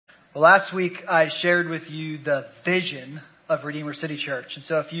Well, last week I shared with you the vision of Redeemer City Church. And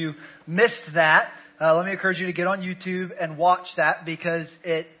so if you missed that, let me encourage you to get on YouTube and watch that because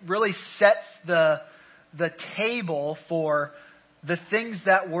it really sets the table for the things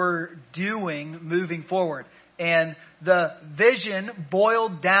that we're doing moving forward. And the vision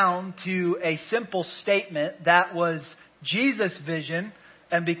boiled down to a simple statement that was Jesus' vision.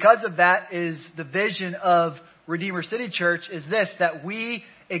 And because of that is the vision of Redeemer City Church is this, that we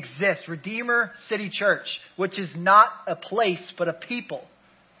exist. Redeemer City Church, which is not a place but a people,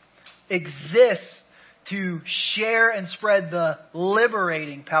 exists to share and spread the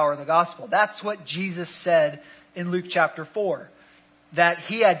liberating power of the gospel. That's what Jesus said in Luke chapter 4, that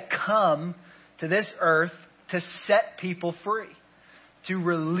he had come to this earth to set people free, to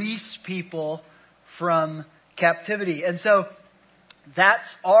release people from captivity. And so that's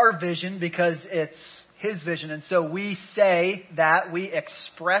our vision because it's his vision. And so we say that, we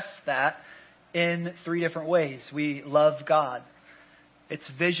express that in three different ways. We love God. It's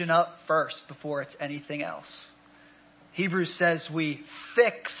vision up first before it's anything else. Hebrews says we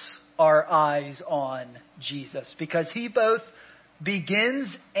fix our eyes on Jesus because he both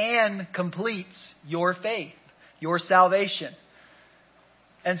begins and completes your faith, your salvation.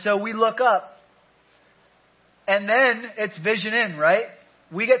 And so we look up. And then it's vision in, right?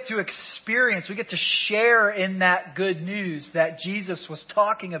 We get to experience, we get to share in that good news that Jesus was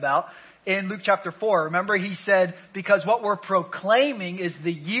talking about in Luke chapter 4. Remember, he said, because what we're proclaiming is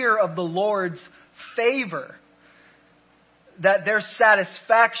the year of the Lord's favor. That there's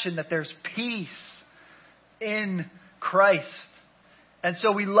satisfaction, that there's peace in Christ. And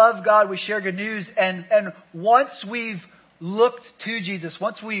so we love God, we share good news. And once we've looked to Jesus,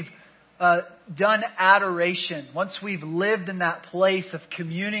 once we've done adoration, once we've lived in that place of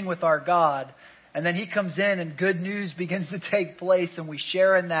communing with our God, and then he comes in and good news begins to take place and we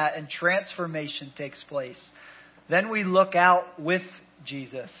share in that and transformation takes place, then we look out with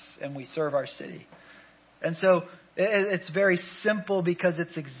Jesus and we serve our city. And so it's very simple because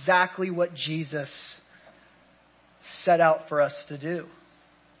it's exactly what Jesus set out for us to do.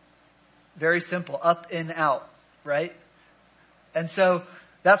 Very simple, up and out, right? And so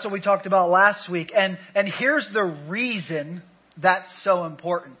that's what we talked about last week. And here's the reason that's so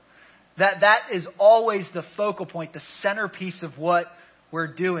important. That is always the focal point, the centerpiece of what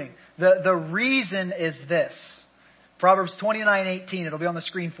we're doing. The reason is this. Proverbs 29:18, it'll be on the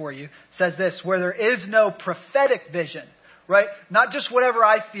screen for you, says this, where there is no prophetic vision, right? Not just whatever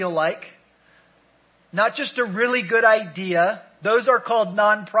I feel like, not just a really good idea. Those are called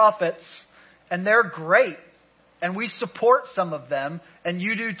nonprofits, and they're great. And we support some of them, and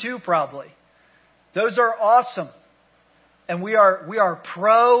you do too, probably. Those are awesome. And we are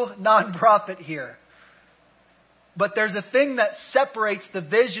pro nonprofit here. But there's a thing that separates the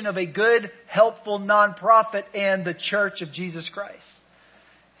vision of a good, helpful nonprofit and the Church of Jesus Christ.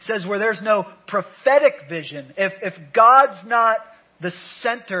 It says where there's no prophetic vision, if God's not the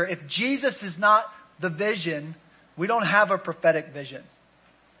center, if Jesus is not the vision, we don't have a prophetic vision,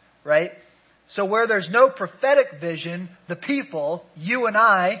 right? So where there's no prophetic vision, the people, you and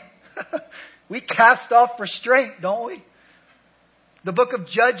I, we cast off restraint, don't we? The book of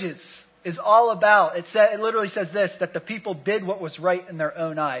Judges is all about, it literally says this, that the people did what was right in their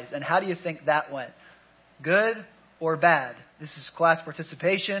own eyes. And how do you think that went? Good or bad? This is class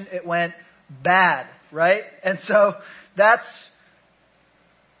participation. It went bad, right? And so that's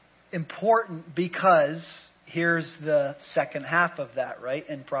important because here's the second half of that, right?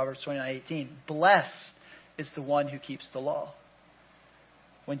 In Proverbs 29:18. Blessed is the one who keeps the law.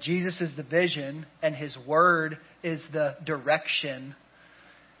 When Jesus is the vision and his word is the direction,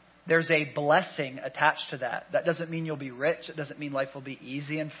 there's a blessing attached to that. That doesn't mean you'll be rich. It doesn't mean life will be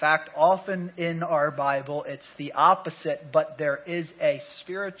easy. In fact, often in our Bible, it's the opposite, but there is a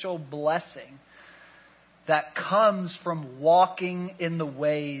spiritual blessing that comes from walking in the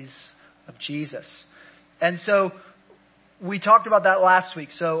ways of Jesus. And so we talked about that last week.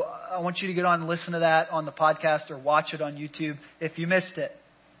 So I want you to get on and listen to that on the podcast or watch it on YouTube if you missed it.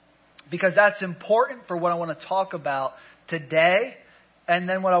 Because that's important for what I want to talk about today and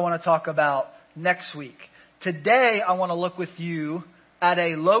then what I want to talk about next week. Today, I want to look with you at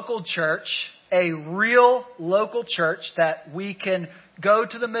a local church, a real local church that we can go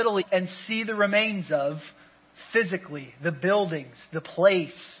to the Middle East and see the remains of physically, the buildings, the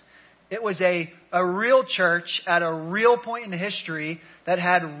place. It was a real church at a real point in history that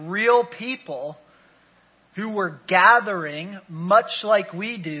had real people who were gathering much like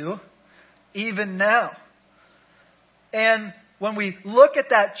we do even now. And when we look at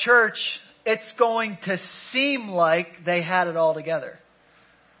that church, it's going to seem like they had it all together.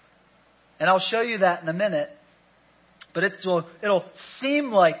 And I'll show you that in a minute. But it'll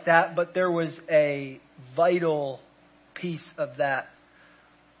seem like that, but there was a vital piece of that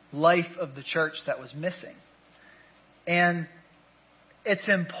life of the church that was missing. And it's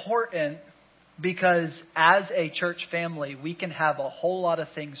important because as a church family, we can have a whole lot of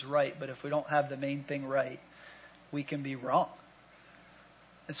things right, but if we don't have the main thing right, we can be wrong.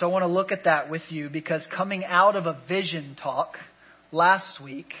 And so I want to look at that with you, because coming out of a vision talk last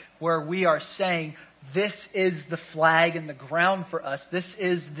week where we are saying this is the flag and the ground for us, this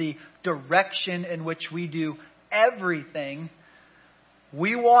is the direction in which we do everything,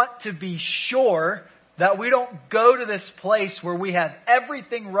 we want to be sure that we don't go to this place where we have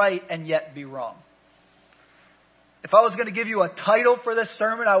everything right and yet be wrong. If I was going to give you a title for this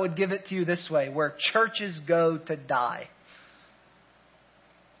sermon, I would give it to you this way: where churches go to die.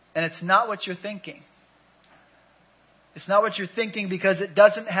 And it's not what you're thinking. It's not what you're thinking, because it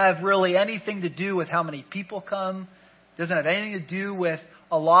doesn't have really anything to do with how many people come. It doesn't have anything to do with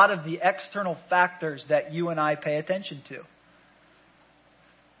a lot of the external factors that you and I pay attention to.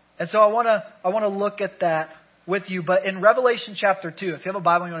 And so I want to look at that with you. But in Revelation chapter 2, if you have a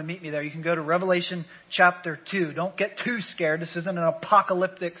Bible and you want to meet me there, you can go to Revelation chapter 2. Don't get too scared. This isn't an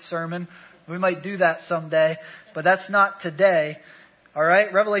apocalyptic sermon. We might do that someday, but that's not today. All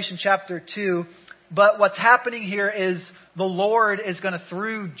right, Revelation chapter 2. But what's happening here is the Lord is going to,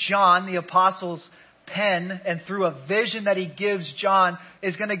 through John, the apostle's pen, and through a vision that he gives John,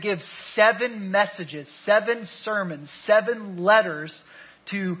 is going to give 7 messages, 7 sermons, 7 letters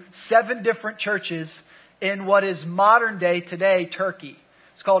to 7 different churches in what is modern day today Turkey.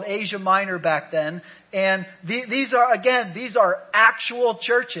 It's called Asia Minor back then. And these are actual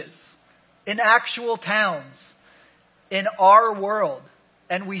churches in actual towns in our world.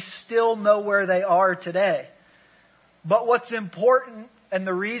 And we still know where they are today. But what's important, and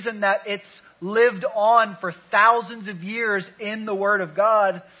the reason that it's lived on for thousands of years in the Word of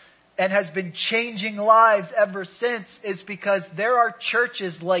God and has been changing lives ever since, is because there are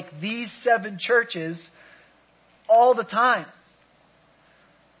churches like these 7 churches all the time.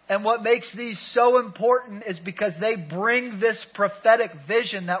 And what makes these so important is because they bring this prophetic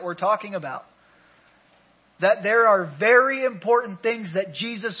vision that we're talking about. That there are very important things that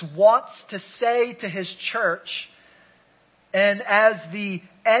Jesus wants to say to His church. And as the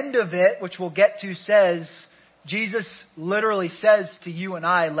end of it, which we'll get to, says, Jesus literally says to you and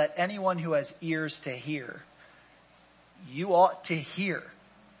I, let anyone who has ears to hear. You ought to hear.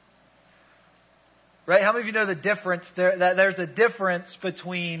 Right? How many of you know the difference? That there's a difference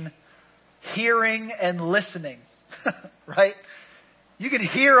between hearing and listening. Right? You can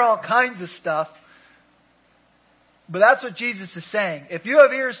hear all kinds of stuff. But that's what Jesus is saying. If you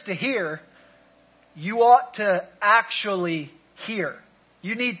have ears to hear, you ought to actually hear.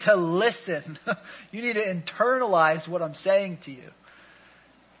 You need to listen. You need to internalize what I'm saying to you.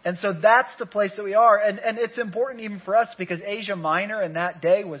 And so that's the place that we are. And it's important even for us, because Asia Minor in that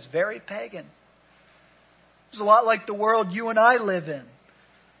day was very pagan. It was a lot like the world you and I live in.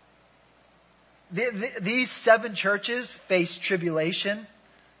 These 7 churches faced tribulation.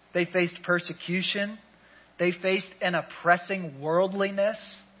 They faced persecution. They faced an oppressing worldliness.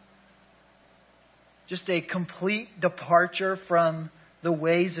 Just a complete departure from the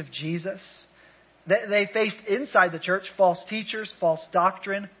ways of Jesus. They faced inside the church false teachers, false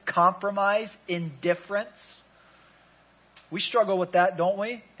doctrine, compromise, indifference. We struggle with that, don't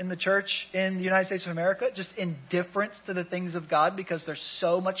we, in the church in the United States of America? Just indifference to the things of God because there's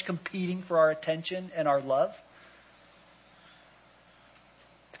so much competing for our attention and our love.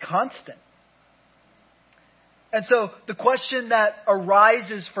 It's constant. And so the question that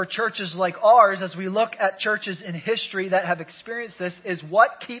arises for churches like ours, as we look at churches in history that have experienced this, is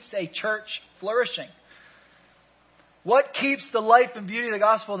what keeps a church flourishing? What keeps the life and beauty of the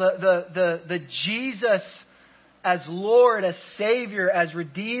gospel, the Jesus as Lord, as Savior, as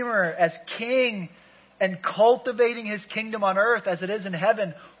Redeemer, as King, and cultivating His kingdom on earth as it is in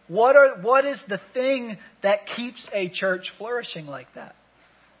heaven? What is the thing that keeps a church flourishing like that?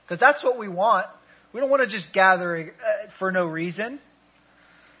 Because that's what we want. We don't want to just gather for no reason.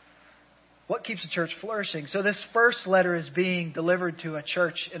 What keeps a church flourishing? So this first letter is being delivered to a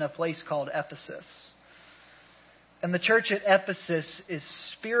church in a place called Ephesus. And the church at Ephesus is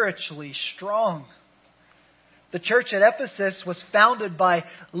spiritually strong. The church at Ephesus was founded by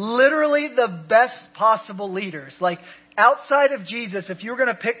literally the best possible leaders. Like, outside of Jesus, if you were going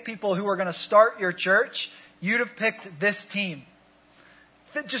to pick people who were going to start your church, you'd have picked this team.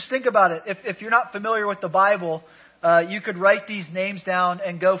 Just think about it. If you're not familiar with the Bible, you could write these names down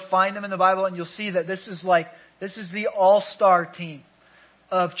and go find them in the Bible, and you'll see that this is the all-star team.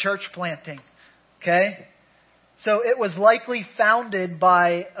 of church planting. Okay? So it was likely founded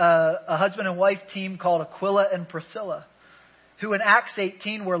by a husband and wife team called Aquila and Priscilla, who in Acts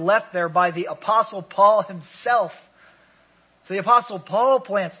 18 were left there by the Apostle Paul himself. So the Apostle Paul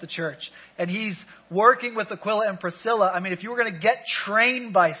plants the church, and he's working with Aquila and Priscilla. I mean, if you were going to get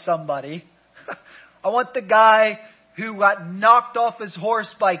trained by somebody, I want the guy who got knocked off his horse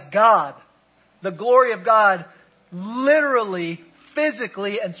by God. The glory of God literally,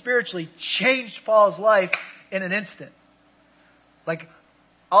 physically, and spiritually changed Paul's life in an instant. Like,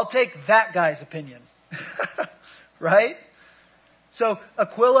 I'll take that guy's opinion. Right? So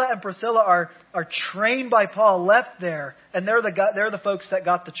Aquila and Priscilla are trained by Paul, left there, and they're the folks that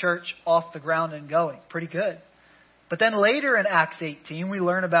got the church off the ground and going. Pretty good. But then later in Acts 18, we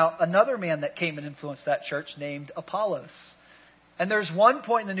learn about another man that came and influenced that church named Apollos. And there's one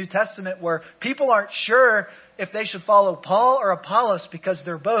point in the New Testament where people aren't sure if they should follow Paul or Apollos because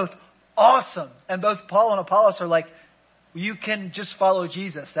they're both awesome. And both Paul and Apollos are like, you can just follow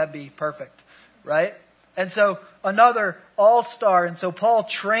Jesus. That'd be perfect. Right? And so another all-star. And so Paul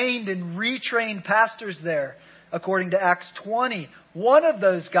trained and retrained pastors there, according to Acts 20. One of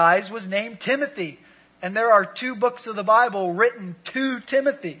those guys was named Timothy. And there are 2 books of the Bible written to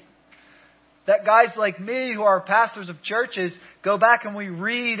Timothy, that guys like me who are pastors of churches go back and we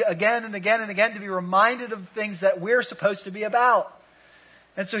read again and again and again to be reminded of things that we're supposed to be about.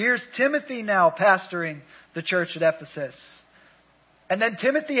 And so here's Timothy now pastoring the church at Ephesus. And then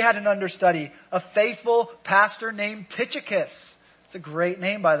Timothy had an understudy, a faithful pastor named Tychicus. It's a great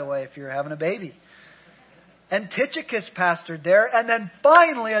name, by the way, if you're having a baby. And Tychicus pastored there. And then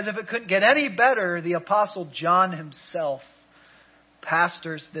finally, as if it couldn't get any better, the Apostle John himself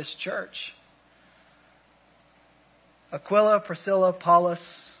pastors this church. Aquila, Priscilla, Apollos,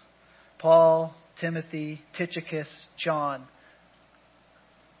 Paul, Timothy, Tychicus, John.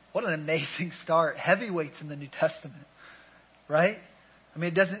 What an amazing start. Heavyweights in the New Testament. Right? I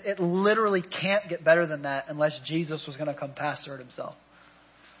mean, it literally can't get better than that unless Jesus was going to come pastor it himself.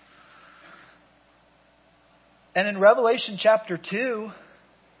 And in Revelation chapter 2,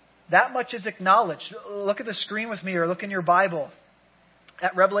 that much is acknowledged. Look at the screen with me or look in your Bible.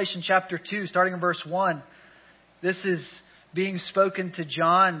 At Revelation chapter 2, starting in verse 1, this is being spoken to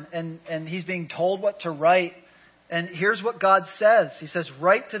John and he's being told what to write. And here's what God says. He says,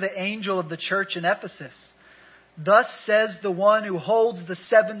 "Write to the angel of the church in Ephesus. Thus says the one who holds the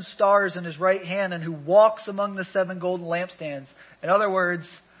 7 stars in his right hand and who walks among the 7 golden lampstands." In other words,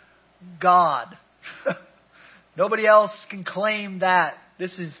 God. Nobody else can claim that.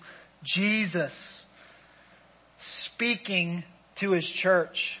 This is Jesus speaking to his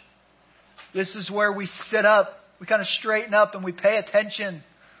church. This is where we sit up. We kind of straighten up and we pay attention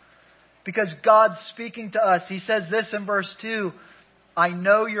because God's speaking to us. He says this in verse 2, "I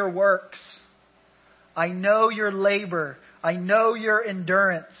know your works. I know your labor. I know your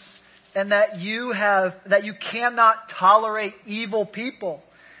endurance, and that you cannot tolerate evil people.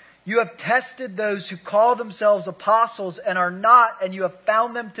 You have tested those who call themselves apostles and are not, and you have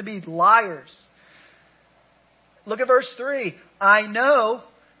found them to be liars." Look at verse 3. "I know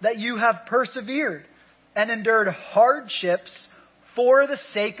that you have persevered and endured hardships for the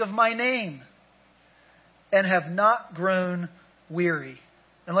sake of my name and have not grown weary."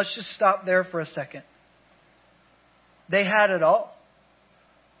 And let's just stop there for a second. They had it all.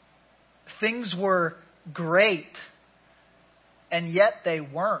 Things were great, and yet they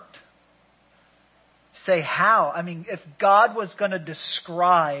weren't. Say how? I mean, if God was going to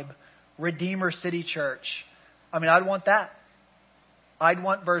describe Redeemer City Church, I mean, I'd want that. I'd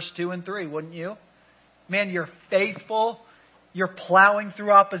want verse 2 and 3, wouldn't you? Man, you're faithful. You're plowing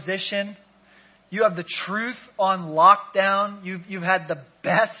through opposition. You have the truth on lockdown. You've had the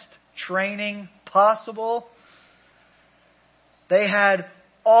best training possible. They had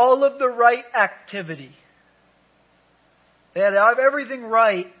all of the right activity. They had everything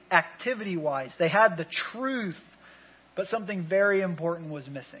right activity-wise. They had the truth, but something very important was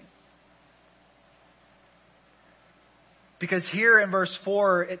missing. Because here in verse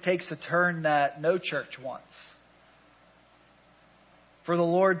 4, it takes a turn that no church wants. For the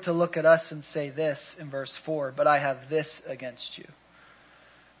Lord to look at us and say this in verse 4, "But I have this against you."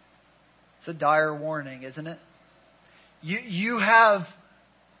 It's a dire warning, isn't it? You have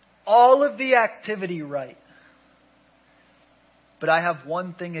all of the activity right. But I have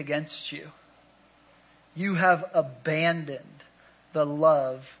one thing against you. You have abandoned the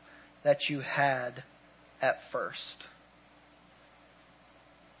love that you had at first.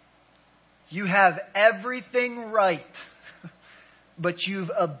 You have everything right, but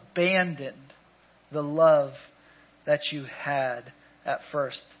you've abandoned the love that you had at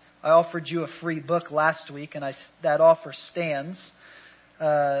first. I offered you a free book last week, and that offer stands,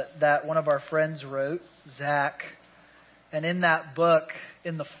 that one of our friends wrote, Zach. And in that book,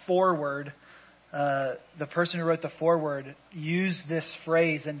 in the foreword, the person who wrote the foreword used this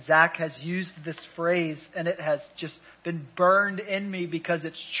phrase, and Zach has used this phrase, and it has just been burned in me because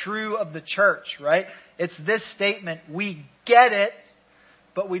it's true of the church, right? It's this statement: we get it,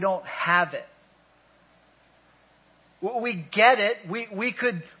 but we don't have it. We get it. We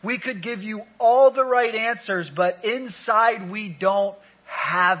could give you all the right answers, but inside we don't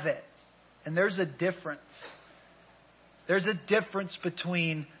have it. And there's a difference. There's a difference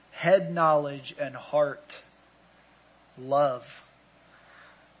between head knowledge and heart love.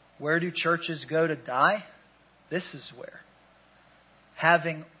 Where do churches go to die? This is where.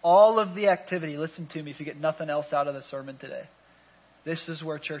 Having all of the activity, listen to me if you get nothing else out of the sermon today. This is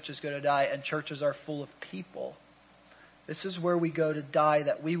where churches go to die, and churches are full of people. This is where we go to die,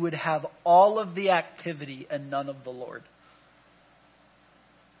 that we would have all of the activity and none of the Lord.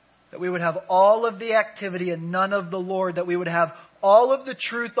 That we would have all of the activity and none of the Lord. That we would have all of the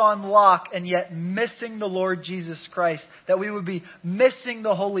truth on lock and yet missing the Lord Jesus Christ. That we would be missing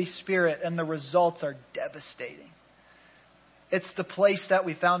the Holy Spirit, and the results are devastating. It's the place that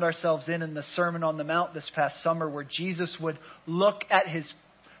we found ourselves in the Sermon on the Mount this past summer, where Jesus would look at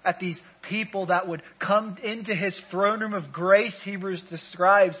these people that would come into His throne room of grace, Hebrews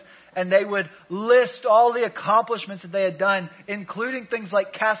describes, and they would list all the accomplishments that they had done, including things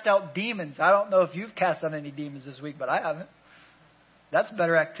like cast out demons. I don't know if you've cast out any demons this week, but I haven't. That's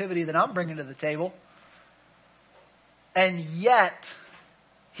better activity than I'm bringing to the table. And yet,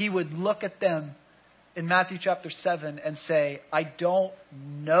 He would look at them in Matthew chapter 7 and say, I don't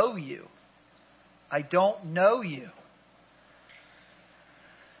know you. I don't know you.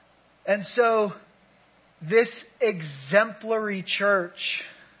 And so, this exemplary church,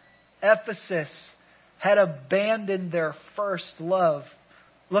 Ephesus, had abandoned their first love.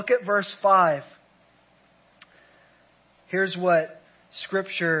 Look at verse 5. Here's what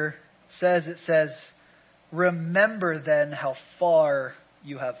Scripture says. It says, remember then how far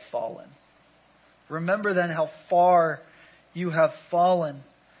you have fallen. Remember then how far you have fallen.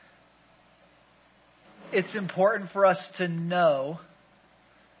 It's important for us to know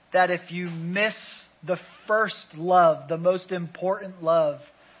that if you miss the first love, the most important love,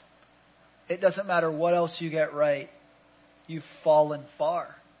 it doesn't matter what else you get right. You've fallen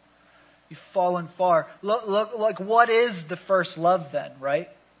far. You've fallen far. Look, what is the first love then, right?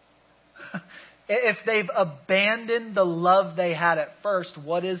 If they've abandoned the love they had at first,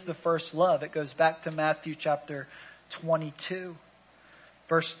 what is the first love? It goes back to Matthew chapter 22.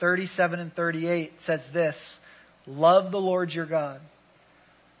 Verse 37 and 38 says this: love the Lord your God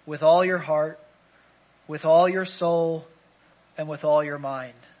with all your heart, with all your soul, and with all your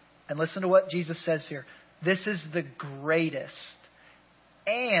mind. And listen to what Jesus says here. This is the greatest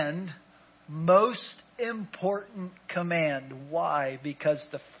and most important command. Why? Because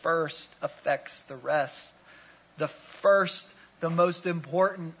the first affects the rest. The first, the most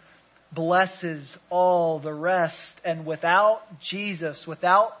important, blesses all the rest. And without Jesus,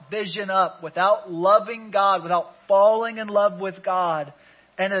 without vision up, without loving God, without falling in love with God,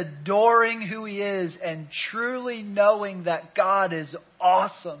 and adoring who He is, and truly knowing that God is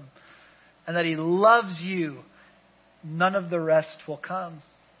awesome and that He loves you, none of the rest will come.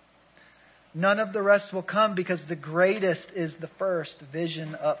 None of the rest will come, because the greatest is the first.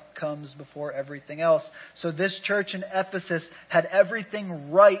 Vision up comes before everything else. So this church in Ephesus had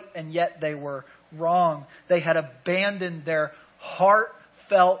everything right, and yet they were wrong. They had abandoned their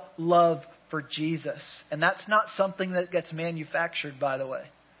heartfelt love for Jesus. And that's not something that gets manufactured, by the way.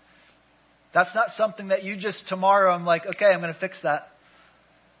 That's not something that you just tomorrow, I'm like, okay, I'm going to fix that.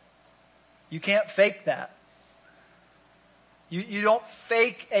 You can't fake that. You don't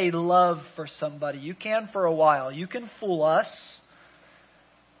fake a love for somebody. You can for a while. You can fool us,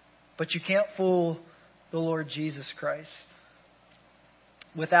 but you can't fool the Lord Jesus Christ.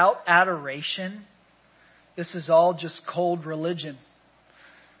 Without adoration, this is all just cold religion.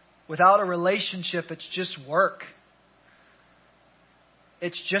 Without a relationship, it's just work.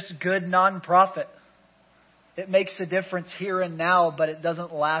 It's just good nonprofit. It makes a difference here and now, but it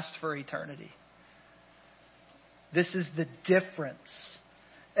doesn't last for eternity. This is the difference.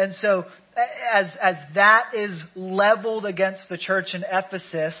 And so, as that is leveled against the church in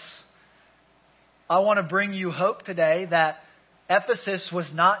Ephesus, I want to bring you hope today that Ephesus was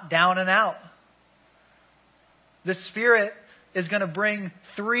not down and out. The Spirit is going to bring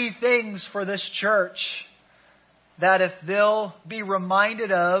 3 things for this church that if they'll be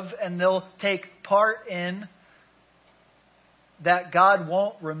reminded of and they'll take part in, that God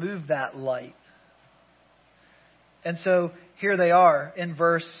won't remove that light. And so here they are in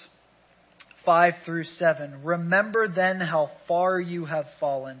verse 5 through 7. Remember then how far you have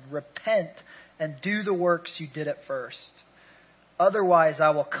fallen. Repent and do the works you did at first. Otherwise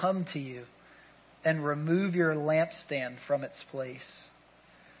I will come to you and remove your lampstand from its place,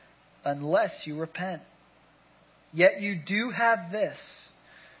 unless you repent. Yet you do have this.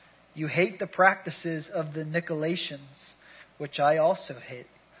 You hate the practices of the Nicolaitans, which I also hate.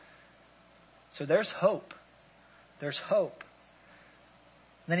 So there's hope. There's hope.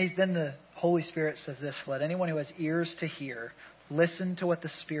 Then the Holy Spirit says this, let anyone who has ears to hear listen to what the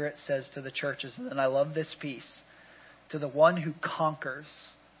Spirit says to the churches. And then I love this piece. To the one who conquers,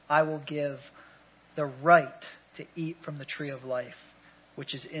 I will give the right to eat from the tree of life,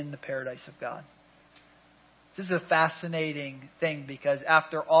 which is in the paradise of God. This is a fascinating thing because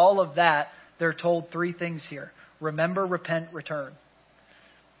after all of that, they're told three things here. Remember, repent, return.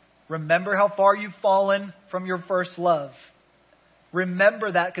 Remember how far you've fallen from your first love.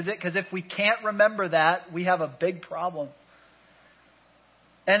 Remember that because if we can't remember that, we have a big problem.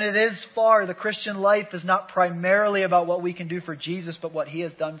 And it is the Christian life is not primarily about what we can do for Jesus, but what He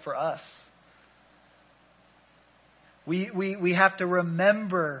has done for us. We have to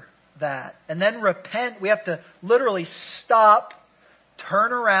remember that. And then repent. We have to literally stop,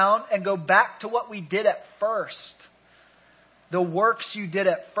 turn around, and go back to what we did at first. The works you did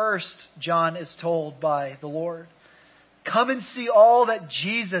at first, John is told by the Lord. Come and see all that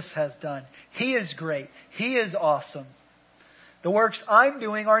Jesus has done. He is great. He is awesome. The works I'm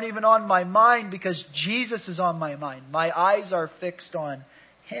doing aren't even on my mind because Jesus is on my mind. My eyes are fixed on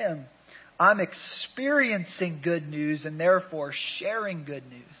Him. I'm experiencing good news and therefore sharing good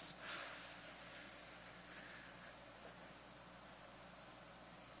news.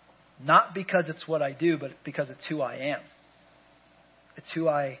 Not because it's what I do, but because it's who I am. It's who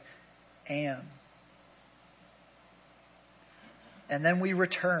I am. And then we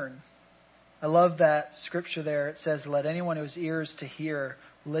return. I love that scripture there. It says, let anyone who has ears to hear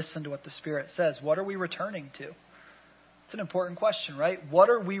listen to what the Spirit says. What are we returning to? It's an important question, right? What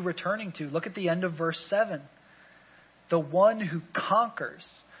are we returning to? Look at the end of verse 7. The one who conquers.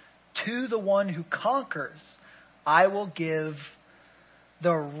 To the one who conquers, I will give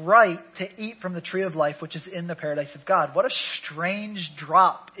the right to eat from the tree of life, which is in the paradise of God. What a strange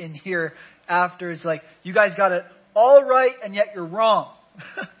drop in here after. It's like, you guys got it all right, and yet you're wrong.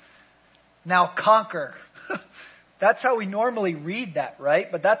 Now conquer. That's how we normally read that, right?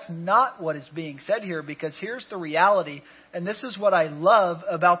 But that's not what is being said here, because here's the reality. And this is what I love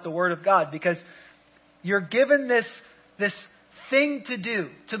about the Word of God, because you're given this thing to do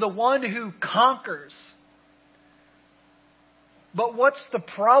to the one who conquers. But what's the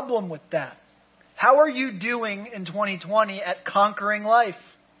problem with that? How are you doing in 2020 at conquering life?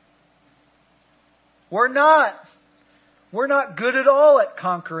 We're not. We're not good at all at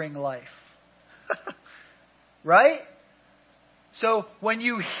conquering life. Right? So when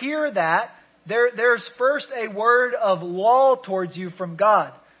you hear that, there's first a word of law towards you from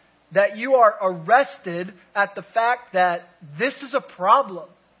God. That you are arrested at the fact that this is a problem.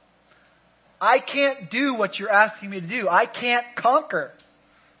 I can't do what you're asking me to do. I can't conquer.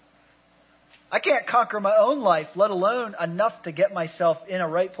 I can't conquer my own life, let alone enough to get myself in a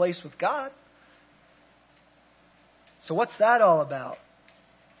right place with God. So what's that all about?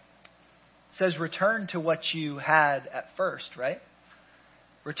 It says return to what you had at first, right?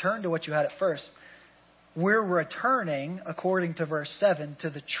 Return to what you had at first. We're returning, according to verse 7, to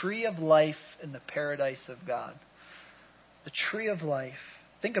the tree of life in the paradise of God. The tree of life.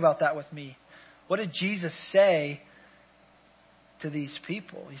 Think about that with me. What did Jesus say to these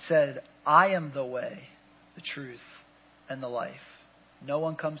people? He said, I am the way, the truth, and the life. No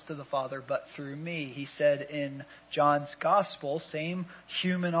one comes to the Father but through me. He said in John's Gospel, same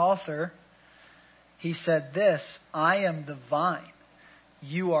human author, he said this, I am the vine.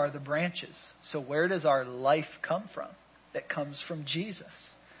 You are the branches. So where does our life come from? It comes from Jesus.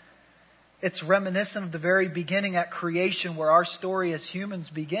 It's reminiscent of the very beginning at creation where our story as humans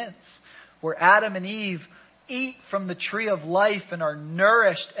begins. Where Adam and Eve eat from the tree of life and are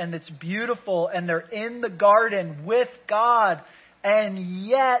nourished and it's beautiful and they're in the garden with God. And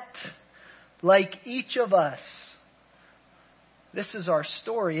yet, like each of us, this is our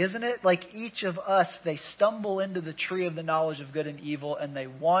story, isn't it? Like each of us, they stumble into the tree of the knowledge of good and evil and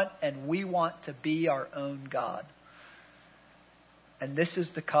we want to be our own God. And this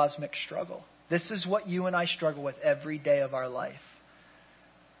is the cosmic struggle. This is what you and I struggle with every day of our life.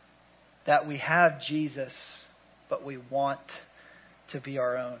 That we have Jesus, but we want to be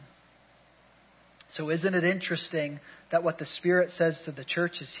our own. So isn't it interesting that what the Spirit says to the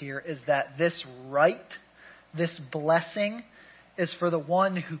churches here is that this right, this blessing, is for the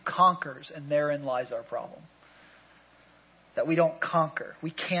one who conquers, and therein lies our problem. That we don't conquer.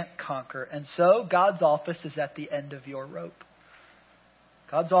 We can't conquer. And so God's office is at the end of your rope.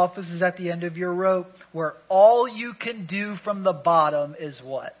 God's office is at the end of your rope, where all you can do from the bottom is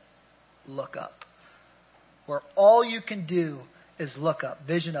what? Look up. Where all you can do is look up,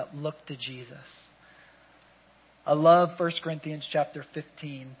 vision up, look to Jesus. I love 1 Corinthians chapter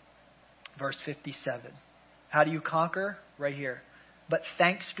 15, verse 57. How do you conquer? Right here. But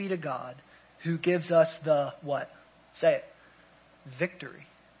thanks be to God who gives us the what? Say it. Victory.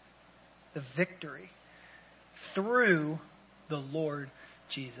 The victory through the Lord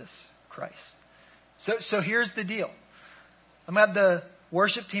Jesus Christ. So here's the deal. I'm going to have the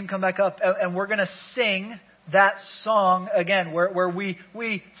worship team come back up, and we're going to sing that song again, where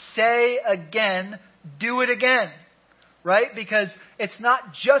we say again, do it again, right? Because it's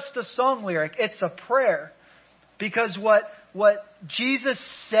not just a song lyric, it's a prayer. Because what Jesus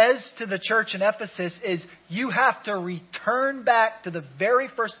says to the church in Ephesus is, you have to return back to the very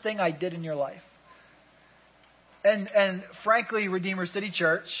first thing I did in your life. And frankly, Redeemer City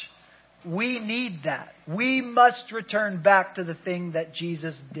Church, we need that. We must return back to the thing that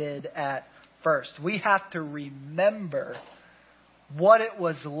Jesus did at first. We have to remember what it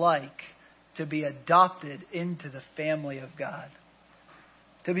was like to be adopted into the family of God.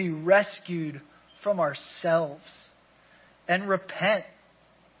 To be rescued from ourselves. And repent.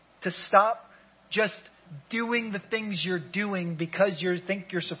 To stop just doing the things you're doing because you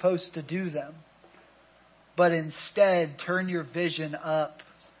think you're supposed to do them. But instead, turn your vision up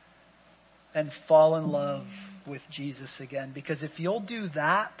and fall in love with Jesus again. Because if you'll do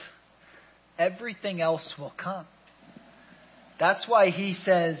that, everything else will come. That's why he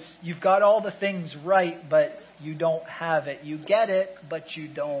says, you've got all the things right, but you don't have it. You get it, but you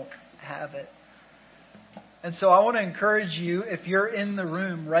don't have it. And so I want to encourage you, if you're in the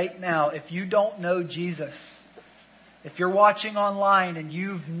room right now, if you don't know Jesus, if you're watching online and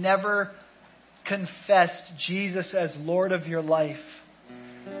you've never confessed Jesus as Lord of your life,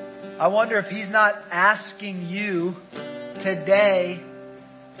 I wonder if He's not asking you today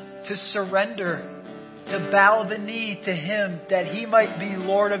to surrender, to bow the knee to Him, that He might be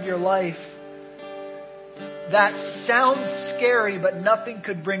Lord of your life. That sounds scary, but nothing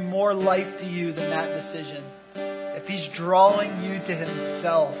could bring more life to you than that decision. If He's drawing you to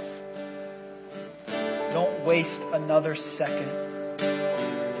Himself, don't waste another second.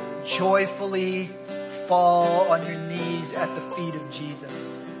 Joyfully fall on your knees at the feet of Jesus.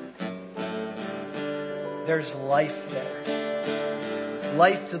 There's life there.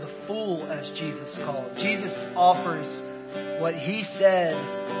 Life to the full, as Jesus called. Jesus offers what He said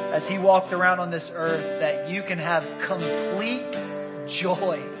as He walked around on this earth, that you can have complete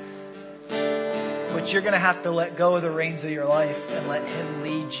joy. But you're going to have to let go of the reins of your life and let Him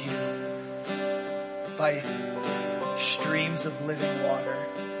lead you by streams of living water,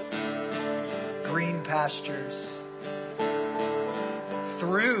 green pastures,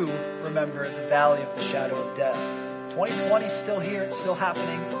 through, remember, the valley of the shadow of death. 2020 is still here. It's still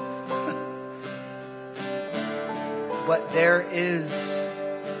happening. But there is,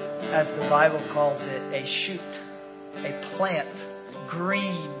 as the Bible calls it, a shoot, a plant,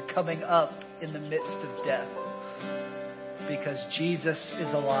 green, coming up in the midst of death. Because Jesus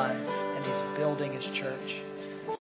is alive and He's building His church.